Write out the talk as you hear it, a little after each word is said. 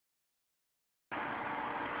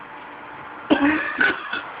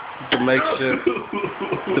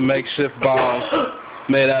The makeshift bomb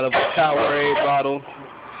made out of a Powerade bottle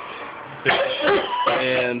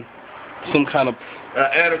and some kind of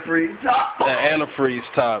antifreeze top. Antifreeze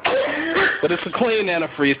top. But it's a clean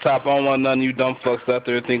antifreeze top. I don't want none of you dumb fucks out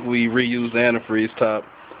there think we reuse the antifreeze top.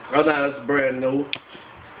 Oh, no, it's brand new.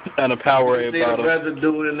 And a Powerade bottle. The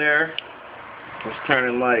residue in there. It's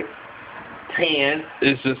turning like tan.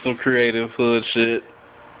 It's just some creative hood shit.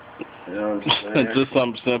 You know what I'm saying? Just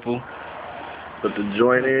something simple. Put the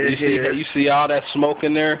joint in here. You see all that smoke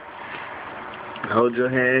in there? Hold your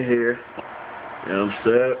hand here. You know what I'm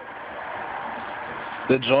saying?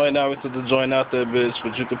 The joint out, we took the joint out that bitch,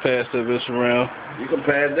 but you can pass that bitch around. You can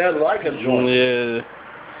pass that like a joint. Yeah.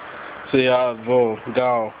 See y'all, boom,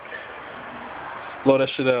 gone. Blow that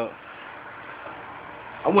shit out.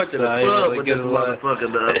 I went to the club with this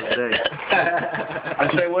motherfucker the other day. I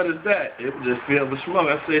said, what is that? It was just filled with smoke.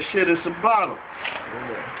 I said, shit, it's a bottle.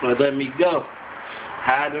 But let me go.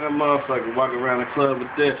 Hide in a motherfucker, walk around the club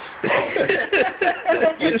with this.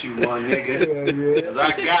 Get you one, nigga. Because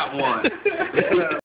I got one.